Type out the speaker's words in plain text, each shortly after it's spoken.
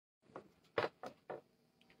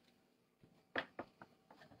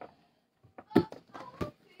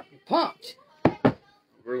much.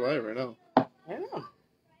 We're live right now. I know.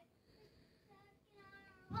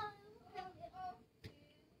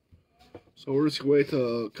 So we're just gonna wait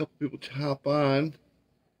till a couple people to hop on.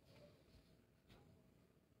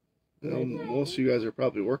 Most of you guys are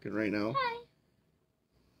probably working right now. Hi.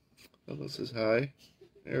 Ella says hi.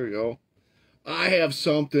 There we go. I have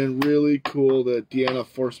something really cool that Deanna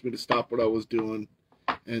forced me to stop what I was doing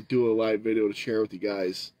and do a live video to share with you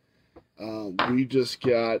guys. We just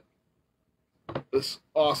got this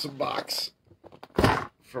awesome box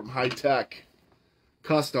from High Tech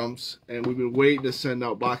Customs, and we've been waiting to send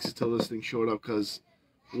out boxes till this thing showed up because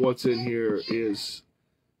what's in here is,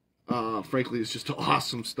 frankly, it's just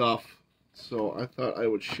awesome stuff. So I thought I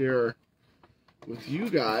would share with you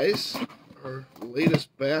guys our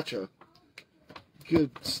latest batch of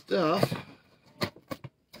good stuff.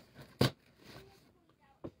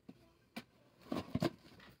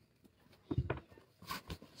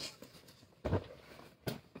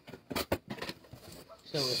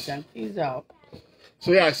 So we sent these out.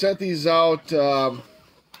 So yeah, I sent these out about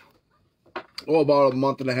a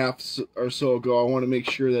month and a half or so ago. I want to make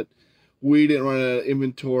sure that we didn't run out of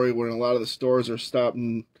inventory when a lot of the stores are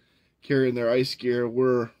stopping carrying their ice gear.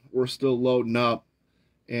 We're still loading up,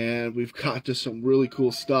 and we've got just some really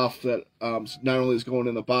cool stuff that not only is going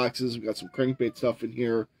in the boxes, we've got some crankbait stuff in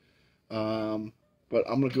here, but I'm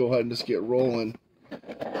gonna go ahead and just get rolling.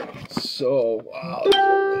 So wow, this is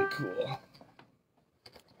really cool.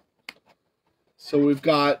 So we've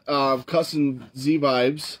got custom Z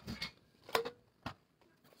vibes.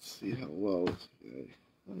 Let's see how well this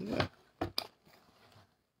guy.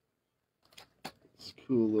 This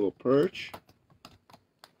cool little perch.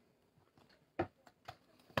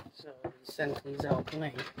 So we sent these out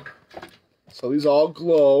blank. So these all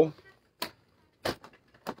glow.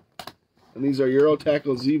 And these are Euro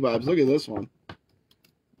Tackle Z vibes. Look at this one.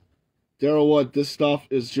 Darrell, what? This stuff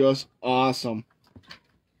is just awesome.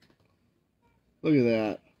 Look at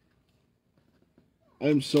that. I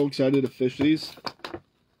am so excited to fish these.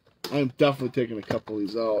 I'm definitely taking a couple of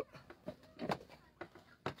these out.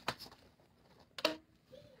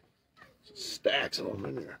 Stacks of them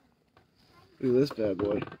in there. Look at this bad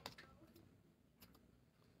boy.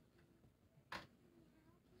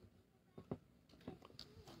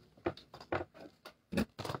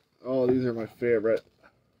 Oh, these are my favorite.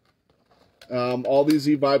 All these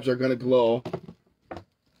Z-Vibes are going to glow.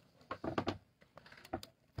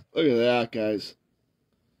 Look at that, guys.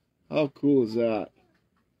 How cool is that?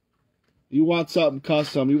 You want something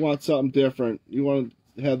custom. You want something different. You want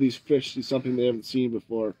to have these fish see something they haven't seen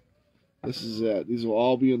before. This is it. These will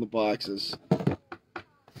all be in the boxes.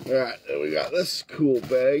 Alright, then we got this cool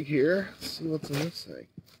bag here. Let's see what's in this thing.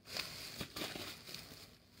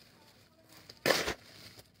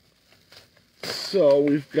 So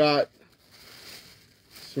we've got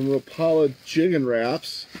some Rapala jigging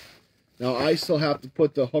wraps. Now I still have to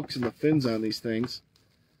put the hooks and the fins on these things,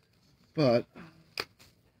 but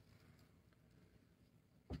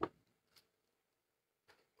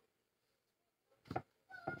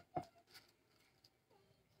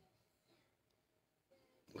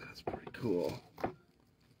that's pretty cool.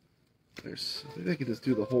 There's, maybe I could just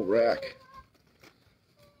do the whole rack.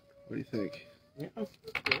 What do you think? Yeah,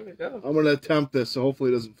 there we go. I'm gonna attempt this, so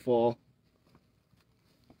hopefully it doesn't fall.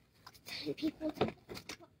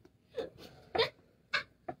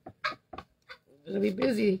 We're gonna be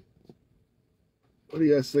busy. What do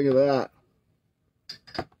you guys think of that?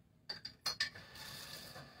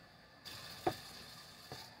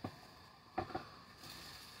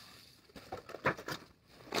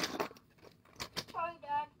 Sorry,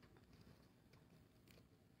 Dad.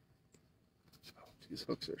 These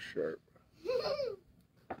hooks are sharp.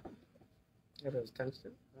 Are those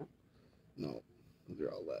tungsten? No? No,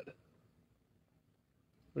 they're all lead.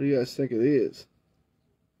 What do you guys think of these?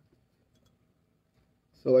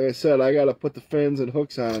 So like I said, I gotta put the fins and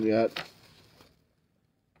hooks on them yet.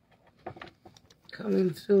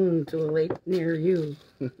 Coming soon to a lake near you.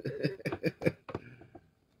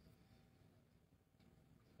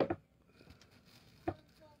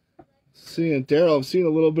 Seeing Darrell, I'm seeing a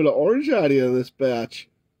little bit of orange out of you in this batch.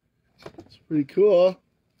 It's pretty cool.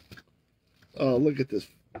 Oh, look at this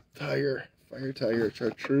tiger, fire tiger,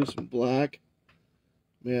 chartreuse and black.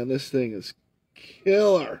 Man, this thing is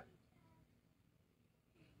killer.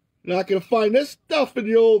 You're not gonna find this stuff in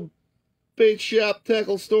the old bait shop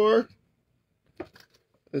tackle store.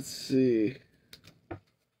 Let's see.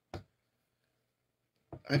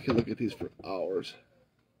 I can look at these for hours.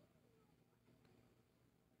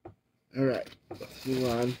 All right, let's move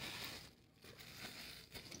on.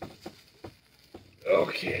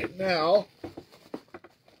 Okay, now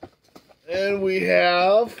And we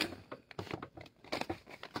have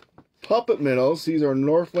puppet minnows. These are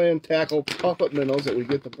Northland Tackle puppet minnows that we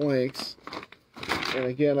get the blanks. And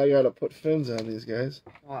again, I gotta put fins on these guys.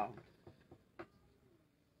 Wow.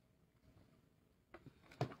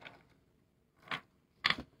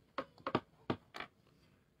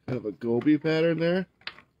 Kind of a goby pattern there.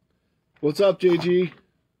 What's up, JG?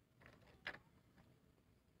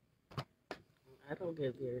 I don't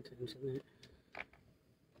give your attention there.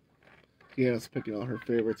 Yeah, it's picking out her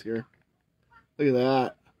favorites here. Look at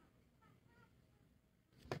that.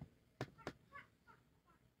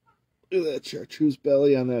 Look at that chartreuse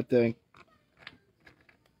belly on that thing.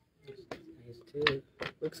 Nice too.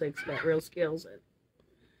 Looks like it's got real scales in it.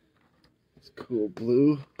 It's cool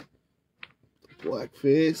blue. Black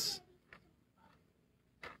face.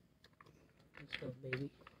 Let's go, baby.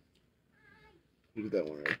 Look at that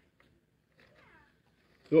one right.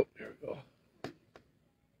 Oh, here we go.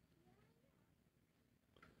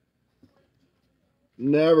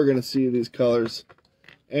 Never gonna see these colors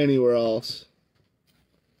anywhere else.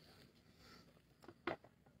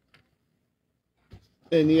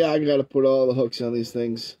 And yeah, I gotta put all the hooks on these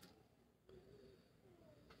things.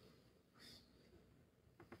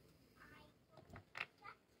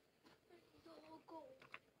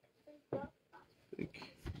 Did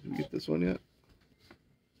we get this one yet?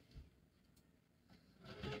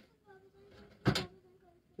 And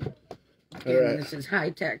All right. this is high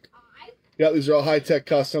tech. Yeah, these are all high-tech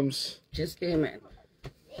customs. Just came in.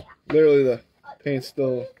 Literally, the paint's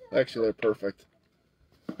still... Actually, they're perfect.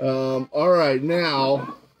 All right,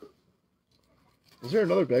 now... Is there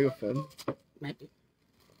another bag of fin? Might be.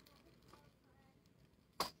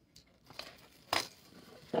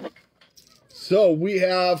 So, we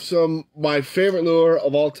have some... My favorite lure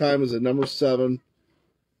of all time is a number 7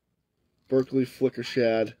 Berkeley Flicker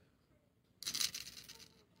Shad.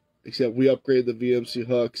 Except we upgrade the VMC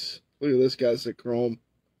hooks. Look at this guy's a chrome.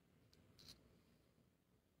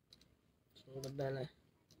 Shoulder belly.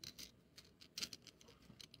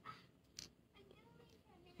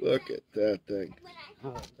 Look at that thing.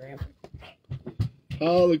 Holographic.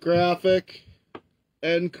 Holographic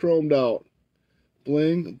and chromed out.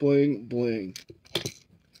 Bling, bling, bling.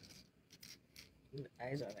 The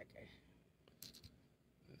eyes on that guy.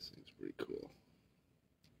 This thing's pretty cool.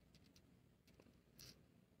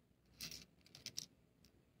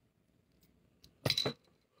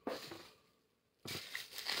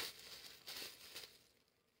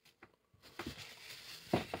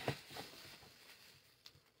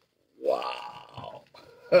 Wow.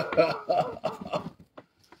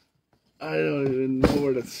 I don't even know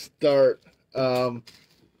where to start.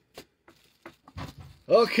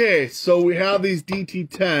 Okay, so we have these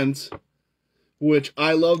DT10s, which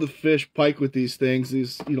I love to fish pike with these things.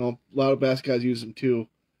 These, you know, a lot of bass guys use them too.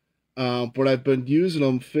 But I've been using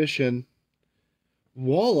them fishing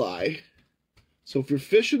walleye. So if you're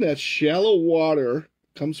fishing that shallow water,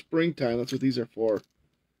 come springtime, that's what these are for.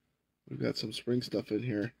 We've got some spring stuff in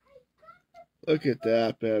here. Look at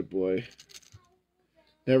that bad boy.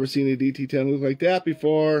 Never seen a DT10 look like that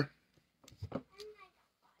before.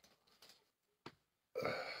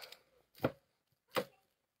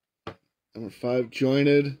 Number 5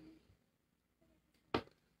 jointed.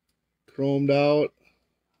 Chromed out.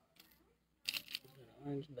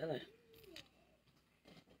 Orange belly.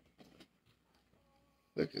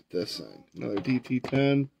 Look at this thing. Another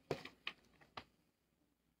DT10.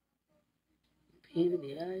 Painted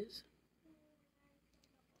the eyes.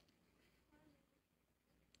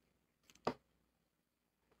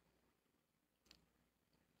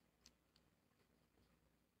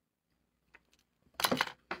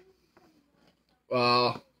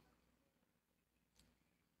 Wow.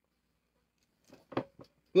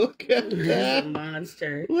 Look at This is a that.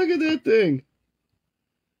 monster. Look at that thing.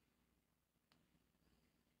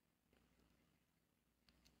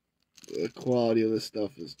 The quality of this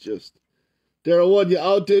stuff is just... Darrell Wood, you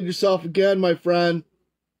outdid yourself again, my friend.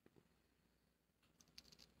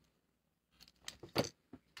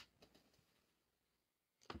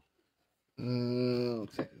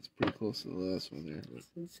 Looks like it's pretty close to the last one there. But, It's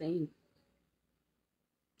insane.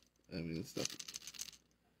 I mean, this stuff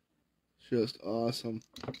is just awesome.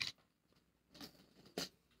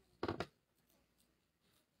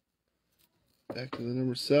 Back to the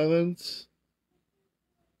number 7s.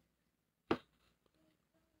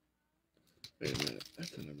 Wait a minute,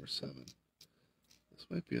 that's a number 7. This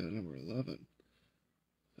might be a number 11.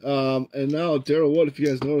 And now Darrell Wood, if you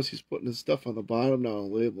guys notice, he's putting his stuff on the bottom now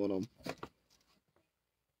and labeling them.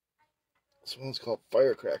 This one's called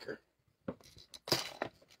Firecracker.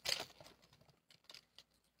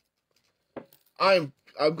 I'm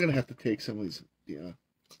I'm gonna have to take some of these. Yeah.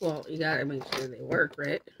 Well, you gotta make sure they work,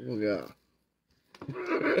 right? Well, yeah.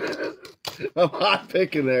 I'm hot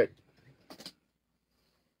picking it.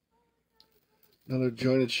 Another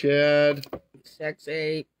jointed shad.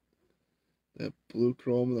 6-8. That blue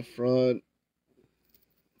chrome in the front.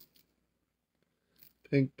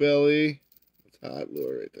 Pink belly. That's hot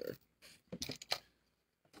lure right there.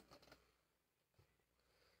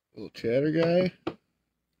 Little chatter guy.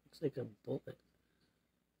 Looks like a bullet.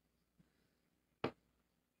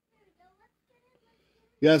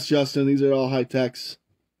 Yes, Justin, these are all high techs.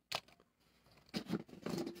 That's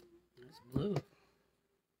blue.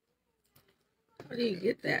 How do you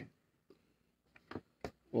get that?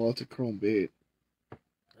 Well, it's a chrome bait.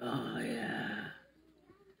 Oh, yeah.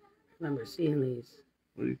 I remember seeing these.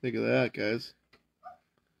 What do you think of that, guys?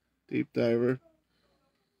 Deep diver.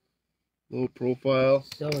 Low profile.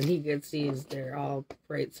 So when he gets these, they're all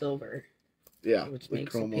bright silver. Yeah, which the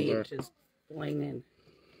makes the chrome paint ones are. just bling in.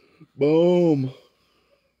 Boom.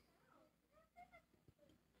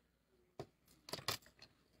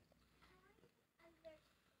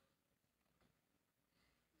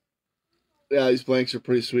 Yeah, these blanks are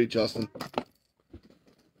pretty sweet, Justin.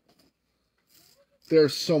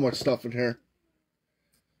 There's so much stuff in here.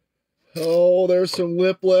 Oh, there's some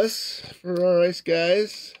lipless for our ice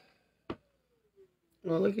guys.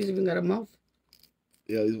 Well, look, he's even got a mouth.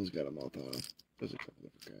 Yeah, these ones got a mouth on them. There's a couple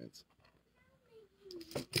different kinds.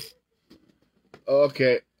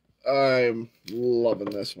 Okay, I'm loving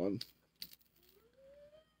this one.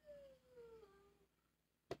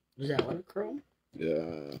 Is that one a chrome?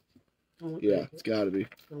 Yeah. Oh, Yeah, like it's got to be.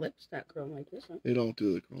 the lips not chrome like this one. They don't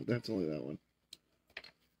do the chrome. That's only that one.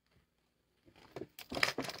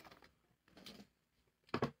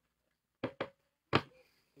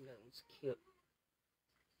 That one's cute.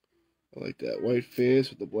 I like that white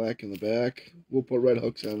face with the black in the back. We'll put red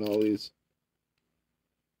hooks on all these.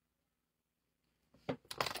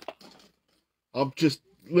 I'm just,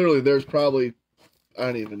 literally, there's probably, I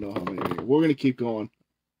don't even know how many are here. We're going to keep going.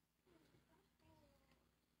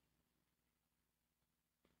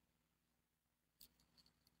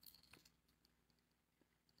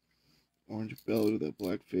 Orange belly with that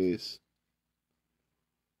black face.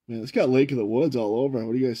 Man, it's got Lake of the Woods all over.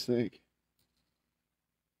 What do you guys think?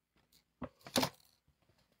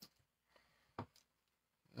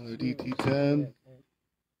 Another DT10.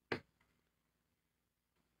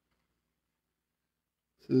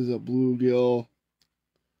 This is a bluegill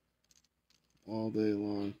all day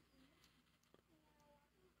long.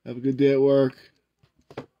 Have a good day at work.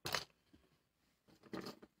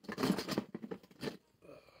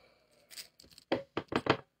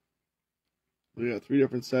 We got 3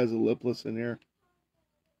 different sizes of lipless in here.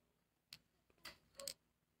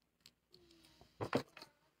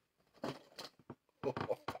 What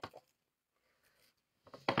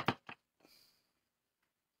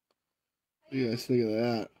do you guys think of that?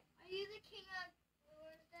 Are you the king of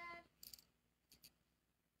lures, Dad?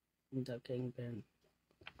 The kingpin.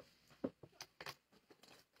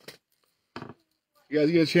 You guys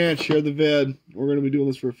get a chance, share the vid. We're going to be doing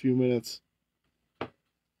this for a few minutes.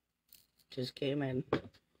 Just came in.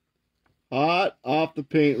 Hot off the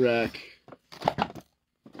paint rack.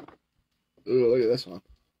 Ooh, look at this one.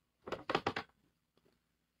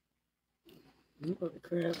 Oh,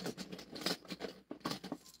 crap.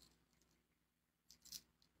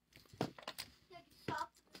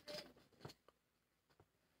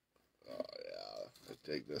 Oh, yeah. I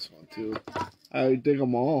dig this one, too. I dig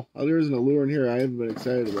them all. Oh, there isn't a lure in here I haven't been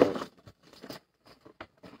excited about.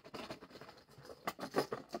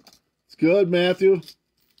 It's good, Matthew.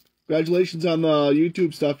 Congratulations on the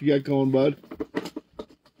YouTube stuff you got going, bud.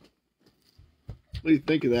 What do you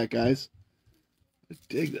think of that, guys? I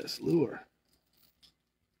dig this lure.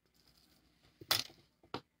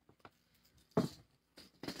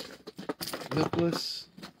 Lipless.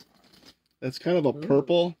 That's kind of a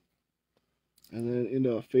purple. And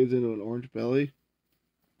then fades into an orange belly.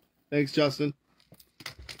 Thanks, Justin.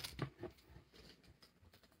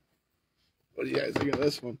 What do you guys think of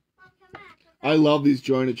this one? I love these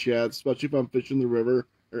jointed shads, especially if I'm fishing the river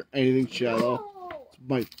or anything shallow. It's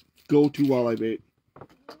my go-to walleye bait.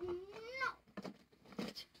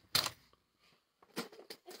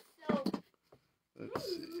 Let's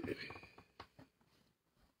see.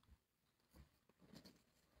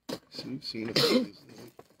 So we've seen about these.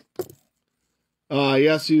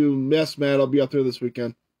 Yes, you missed, Matt. I'll be up there this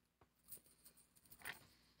weekend.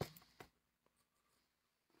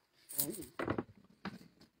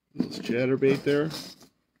 Little chatterbait there.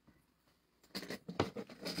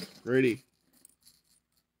 Grady.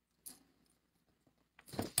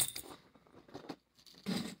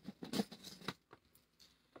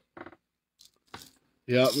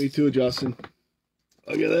 Yeah, me too, Justin.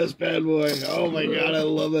 Look at this bad boy. Oh my God, I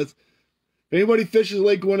love this. If anybody fishes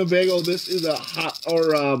Lake Winnebago, this is a hot,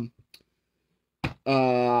 or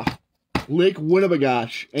Lake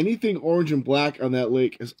Winnebagosh. Anything orange and black on that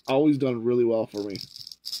lake has always done really well for me.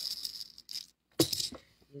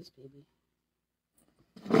 Yes, baby.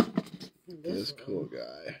 This cool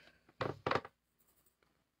guy.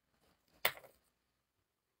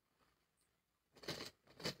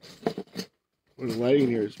 The lighting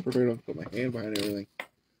here is perfect enough to put my hand behind everything.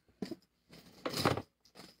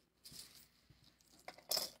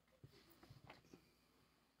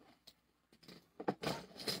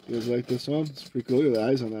 You guys like this one? It's pretty cool. Look at the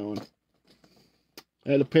eyes on that one.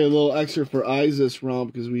 I had to pay a little extra for eyes this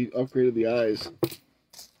round because we upgraded the eyes.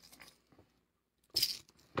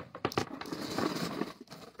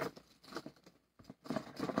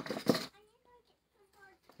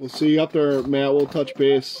 We'll see you up there, Matt. We'll touch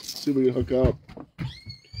base. See if we can hook up.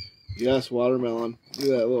 Yes, watermelon. Look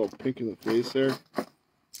at that little pink in the face there.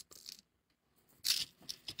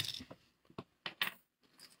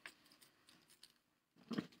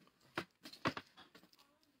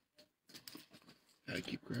 Gotta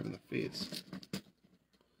keep grabbing the face.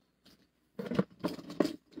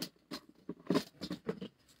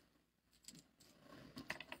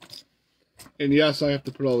 And yes, I have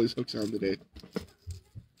to put all these hooks on today.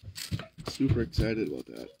 Super excited about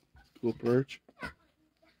that. Cool perch.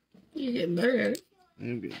 You're getting better at it. I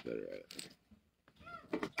am getting better at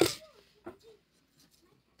it.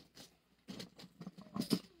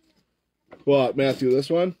 What, Matthew, this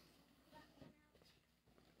one?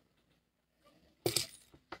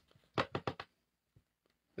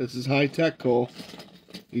 This is high tech, Cole.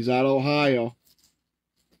 He's out of Ohio.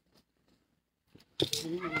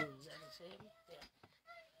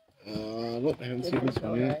 Nope, I haven't seen this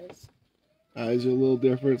one yet. Eyes are a little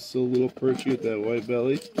different, still a little perchy with that white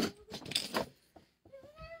belly.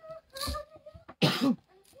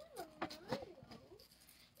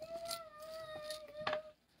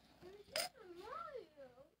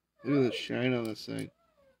 Look at the shine on this thing.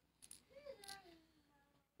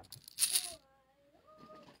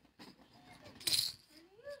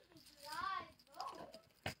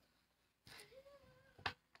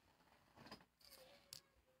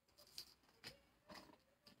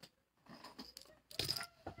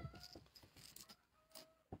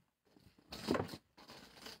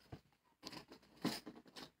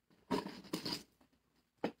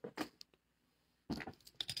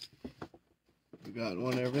 You got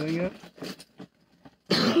one everything yet?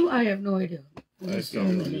 I have no idea. There's so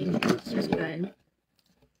many. There's time.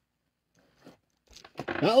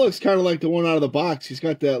 That looks kind of like the one out of the box. He's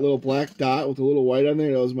got that little black dot with a little white on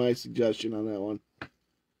there. That was my suggestion on that one.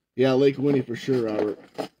 Yeah, Lake Winnie for sure, Robert.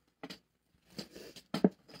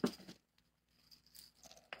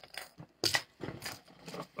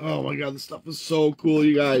 Oh my God, this stuff is so cool,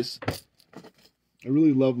 you guys. I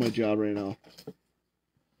really love my job right now.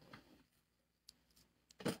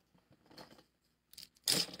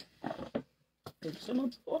 Did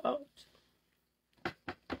someone pull out?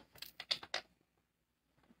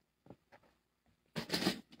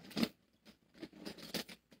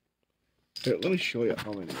 Here, let me show you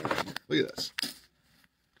how many. Look at this.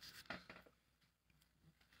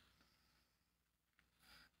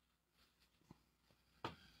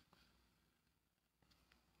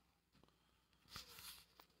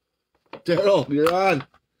 Darrell, you're on.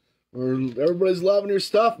 Everybody's loving your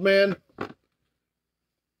stuff, man.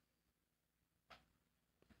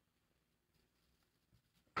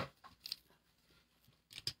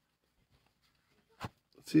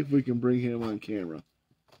 Let's see if we can bring him on camera.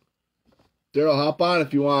 Darrell, hop on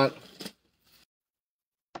if you want.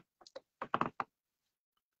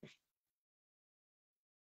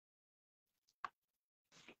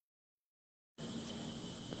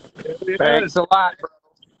 Thanks a lot, bro.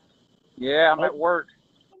 Yeah, I'm at work.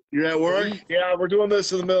 You're at work? Yeah, we're doing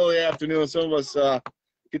this in the middle of the afternoon. Some of us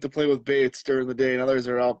get to play with baits during the day, and others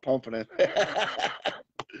are out pumping it.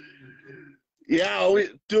 Yeah,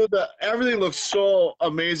 everything looks so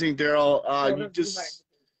amazing, Darrell.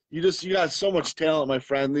 You got so much talent, my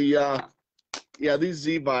friend. These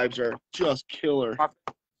Z vibes are just killer.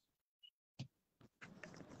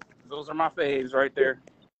 Those are my faves right there.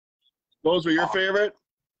 Those are your favorite?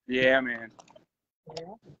 Yeah, man.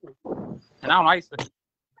 And I'm ice fishing.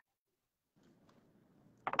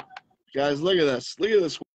 Guys, look at this. Look at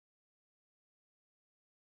this.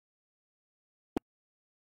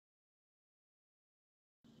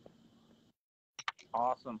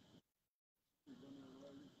 Awesome.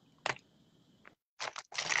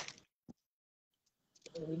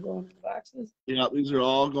 Are we going in boxes? Yeah, these are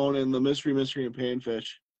all going in the mystery, and panfish.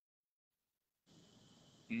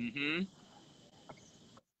 Mm-hmm.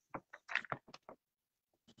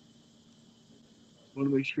 I want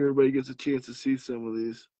to make sure everybody gets a chance to see some of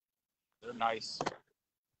these. They're nice.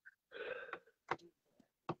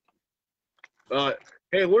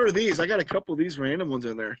 Hey, what are these? I got a couple of these random ones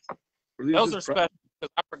in there. Those are special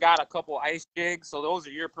because I forgot a couple ice jigs, so those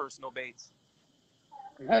are your personal baits.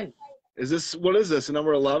 Right. What is this? A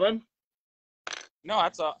number 11? No,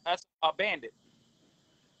 that's a bandit.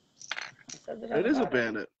 It is a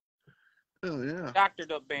bandit. Oh yeah. Dr.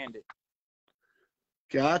 Duck bandit.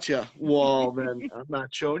 Gotcha. Well, then I'm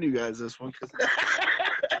not showing you guys this one because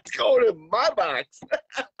that's going in my box.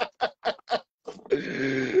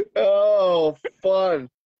 Oh, fun.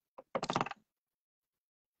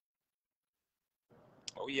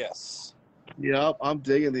 Oh yes. Yep, I'm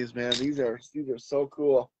digging these, man. These are so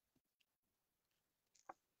cool.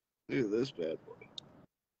 Look at this bad boy.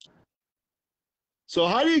 So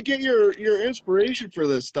how do you get your inspiration for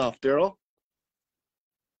this stuff, Darrell?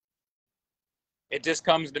 It just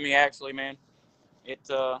comes to me, actually, man. It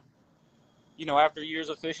after years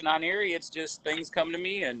of fishing on Erie, it's just things come to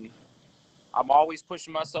me, and I'm always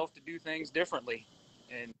pushing myself to do things differently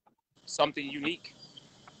and something unique.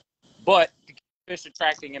 But to keep fish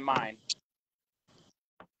attracting in mind.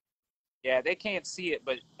 Yeah, they can't see it,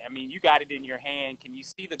 but I mean, you got it in your hand. Can you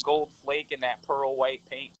see the gold flake in that pearl white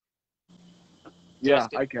paint? Yeah,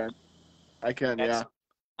 I can. Yeah.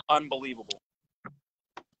 Unbelievable.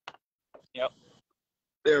 Yep.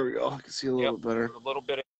 There we go. I can see a little bit better. A little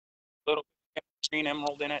bit of green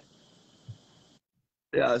emerald in it.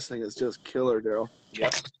 Yeah, this thing is just killer, Darrell.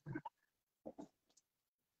 Yep.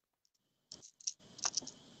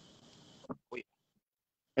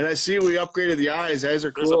 And I see we upgraded the eyes. Eyes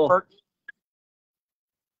are cool.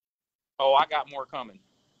 Oh, I got more coming.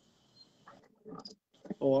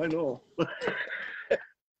 Oh, I know.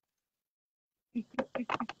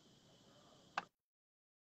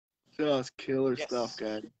 Just killer stuff,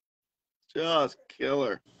 guys. Just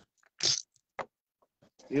killer.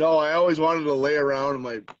 You know, I always wanted to lay around in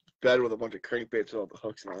my bed with a bunch of crankbaits without the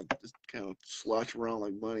hooks on, just kind of slosh around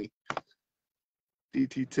like money.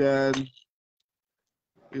 DT10.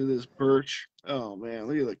 Look at this perch. Oh man,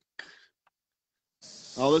 look at the.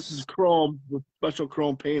 Oh, this is chrome with special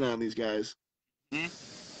chrome paint on these guys. Mm-hmm.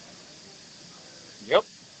 Yep.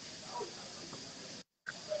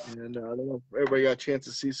 And I don't know if everybody got a chance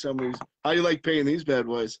to see some of these. How you like painting these bad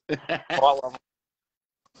boys? All of them.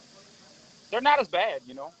 They're not as bad,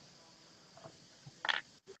 you know.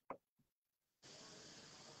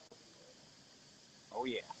 Oh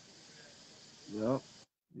yeah. Yep.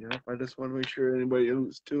 Yep. I just want to make sure anybody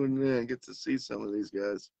who's tuning in gets to see some of these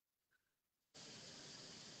guys.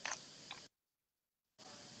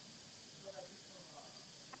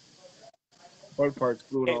 Hard part's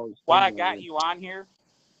gluing all these. While I got you on here,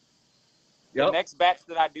 the next batch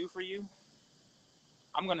that I do for you,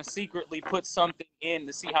 I'm gonna secretly put something in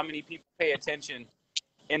to see how many people pay attention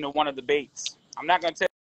into one of the baits. I'm not gonna tell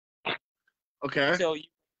you.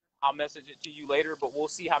 I'll message it to you later, but we'll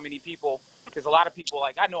see how many people. Because a lot of people,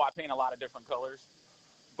 like, I know I paint a lot of different colors,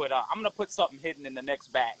 but I'm gonna put something hidden in the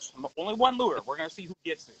next batch. Only one lure. We're gonna see who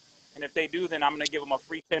gets it, and if they do, then I'm gonna give them a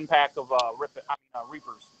free 10-pack of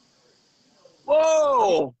Reapers.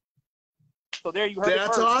 Whoa! So there you heard it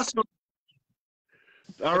first. That's awesome.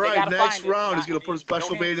 All right, next round is going to put a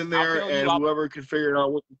special bait in there, and whoever can figure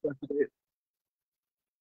out what the special bait.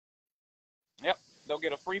 Yep, they'll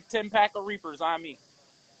get a free 10-pack of Reapers on me.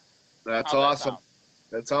 That's awesome.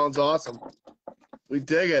 That sounds awesome. We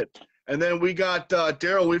dig it. And then we got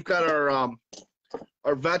Darrell. We've got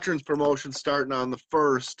our veterans promotion starting on the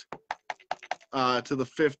 1st to the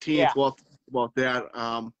 15th. Yeah. We'll talk about that.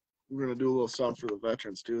 We're going to do a little something for the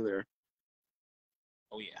veterans too there.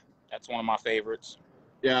 Oh yeah, that's one of my favorites.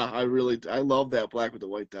 Yeah, I love that black with the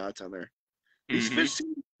white dots on there. These fish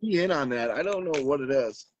seem to be in on that. I don't know what it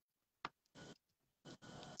is.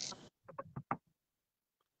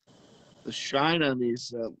 The shine on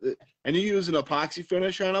these. And you use an epoxy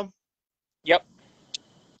finish on them? Yep.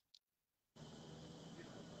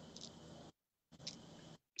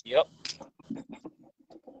 Yep.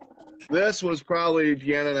 This was probably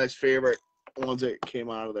Deanna and I's favorite ones that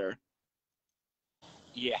came out of there.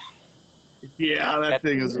 Yeah. Yeah, that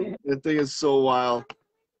thing is so wild.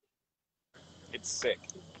 It's sick.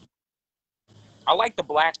 I like the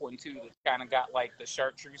black one too. That's kind of got like the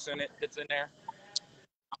chartreuse in it. That's in there.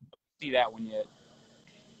 I don't see that one yet.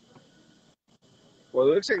 Well,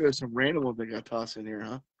 it looks like there's some random ones that got tossed in here,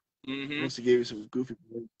 huh? Mm-hmm. Must have gave you some goofy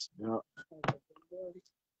points. Yeah.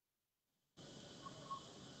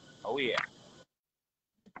 Oh, yeah.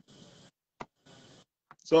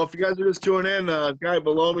 So if you guys are just tuning in, the guy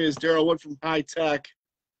below me is Darrell Wood from High Tech.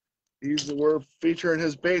 We're featuring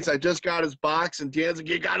his baits. I just got his box, and Dan's like,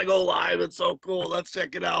 you got to go live. It's so cool. Let's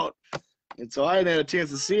check it out. And so I hadn't had a chance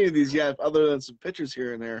to see any of these yet, other than some pictures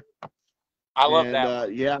here and there. I love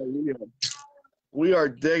that. Yeah, we are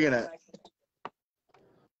digging it.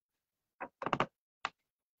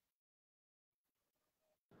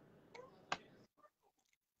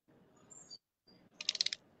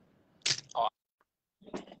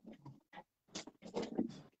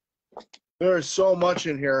 There's so much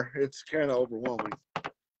in here. It's kind of overwhelming.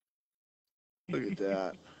 Look at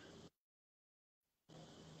that.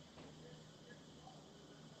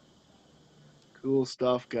 Cool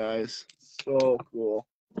stuff, guys. So cool.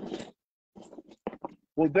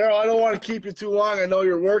 Well, Darrell, I don't want to keep you too long. I know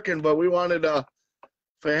you're working, but we wanted to,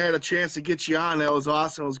 if I had a chance to get you on, that was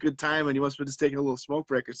awesome. It was a good time, and you must have been just taking a little smoke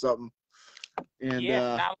break or something. And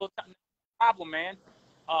yeah, no problem, man.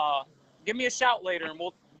 Give me a shout later, and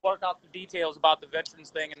we'll work out the details about the veterans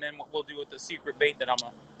thing, and then we'll do with the secret bait that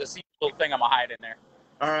the secret little thing I'm gonna hide in there.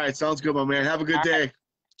 All right, sounds good, my man. Have a good day.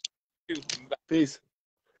 Right. Peace.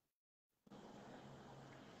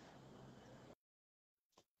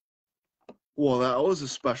 Well, that was a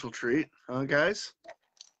special treat, huh, guys?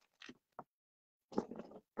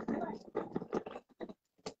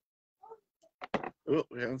 Oh,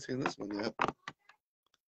 we haven't seen this one yet.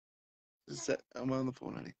 I'm on the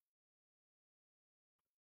phone, honey.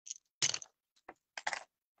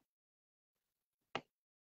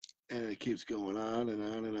 And it keeps going on and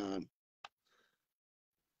on and on.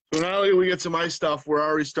 So not only do we get some ice stuff, we're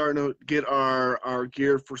already starting to get our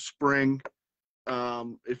gear for spring.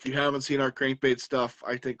 If you haven't seen our crankbait stuff,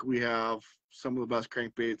 I think we have some of the best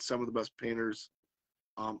crankbaits, some of the best painters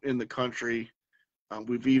in the country.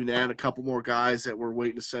 We've even added a couple more guys that we're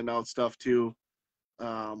waiting to send out stuff to.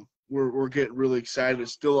 We're getting really excited.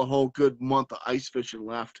 There's still a whole good month of ice fishing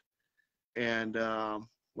left. And,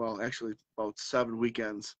 well, actually about 7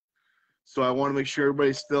 weekends. So I want to make sure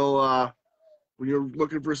everybody's still, when you're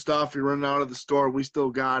looking for stuff, you're running out of the store, we still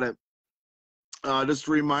got it. Just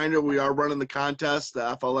a reminder, we are running the contest, the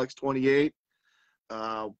FLX 28.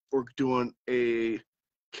 We're doing a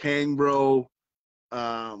Kangbro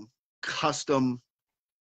custom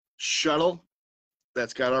shuttle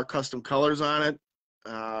that's got our custom colors on it.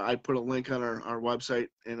 I put a link on our website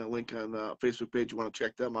and a link on the Facebook page. You want to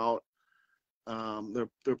check them out.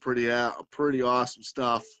 They're pretty awesome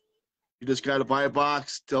stuff. You just got to buy a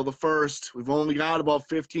box till the 1st. We've only got about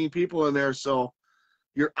 15 people in there, so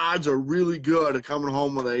your odds are really good at coming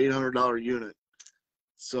home with an $800 unit.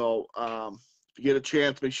 So if you get a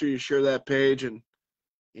chance, make sure you share that page and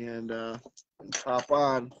hop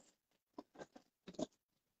on. Okay,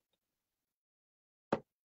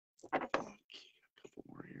 a couple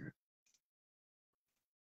more here.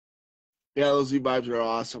 Yeah, those Z-Vibes are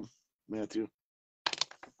awesome, Matthew.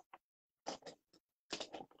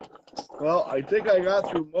 Well, I think I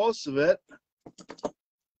got through most of it.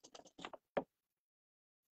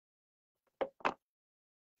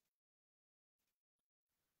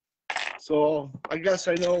 So I guess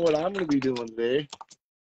I know what I'm going to be doing today.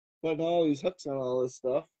 Putting all these hooks on all this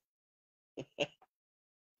stuff. And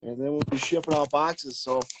then we'll be shipping out boxes.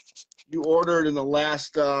 So if you ordered in the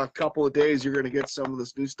last couple of days, you're going to get some of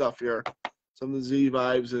this new stuff here. Some of the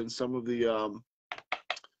Z-Vibes and some of the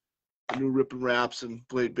new rip and wraps and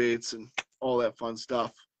blade baits and all that fun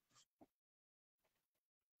stuff.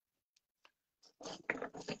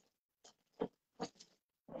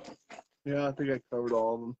 Yeah, I think I covered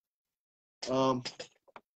all of them.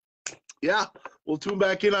 Yeah, we'll tune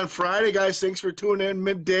back in on Friday, guys. Thanks for tuning in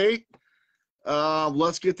midday.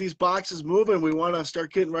 Let's get these boxes moving. We want to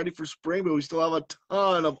start getting ready for spring, but we still have a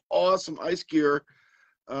ton of awesome ice gear.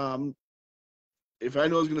 If I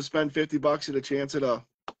knew I was going to spend $50 at a chance at a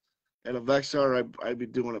Vexar, I'd be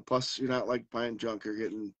doing it. Plus, you're not like buying junk; you're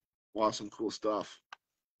getting awesome, cool stuff.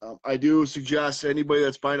 I do suggest anybody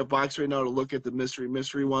that's buying a box right now to look at the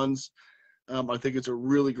mystery ones. I think it's a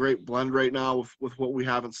really great blend right now with what we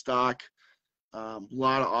have in stock. A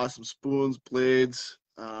lot of awesome spoons, blades,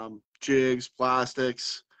 jigs,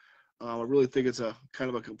 plastics. I really think it's a kind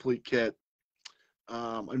of a complete kit.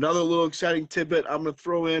 Another little exciting tidbit I'm going to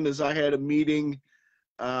throw in is I had a meeting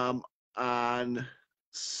on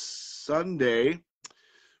Sunday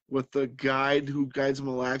with the guide who guides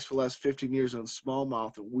Mille Lacs for the last 15 years on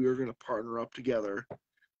smallmouth, and we are going to partner up together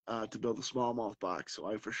to build a smallmouth box. So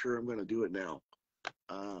I for sure am going to do it now.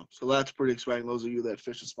 So that's pretty exciting. Those of you that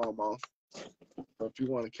fish a smallmouth, if you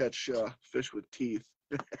want to catch fish with teeth.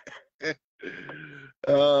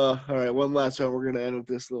 All right, one last one. We're gonna end with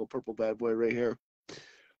this little purple bad boy right here.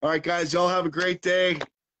 All right, guys, y'all have a great day,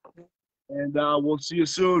 and we'll see you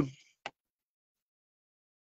soon.